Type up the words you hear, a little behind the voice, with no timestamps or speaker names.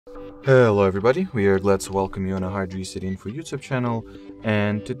Hello everybody, we are glad to welcome you on a HardReset.Info YouTube channel,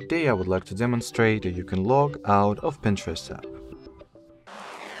 and today I would like to demonstrate that you can log out of Pinterest app.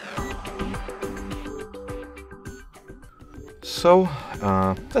 So,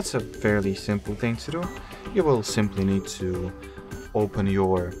 that's a fairly simple thing to do. You will simply need to open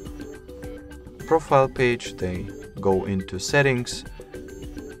your profile page, then go into settings,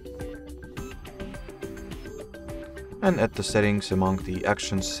 and at the settings among the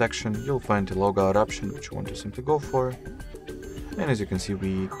actions section you'll find the logout option, which you want to simply go for. And as you can see,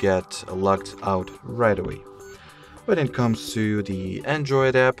 we get logged out right away. When it comes to the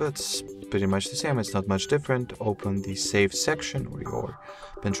Android app, it's pretty much the same, it's not much different. Open the save section or your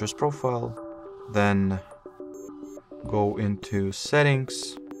Pinterest profile, then go into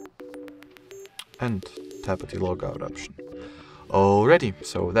settings and tap at the logout option. Alrighty,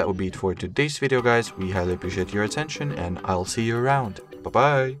 so that will be it for today's video, guys. We highly appreciate your attention and I'll see you around. Bye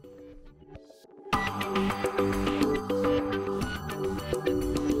bye!